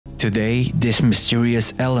Today, this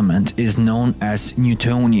mysterious element is known as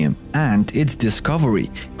newtonium, and its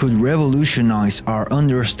discovery could revolutionize our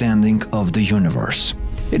understanding of the universe.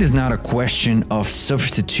 It is not a question of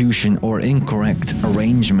substitution or incorrect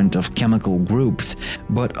arrangement of chemical groups,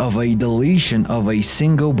 but of a deletion of a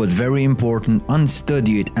single but very important,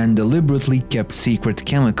 unstudied and deliberately kept secret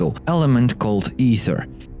chemical element called ether.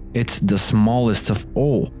 It's the smallest of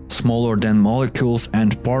all, smaller than molecules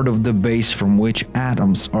and part of the base from which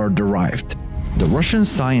atoms are derived. The Russian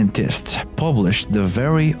scientists published the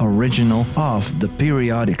very original of the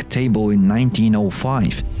periodic table in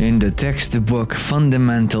 1905 in the textbook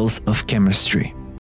Fundamentals of Chemistry.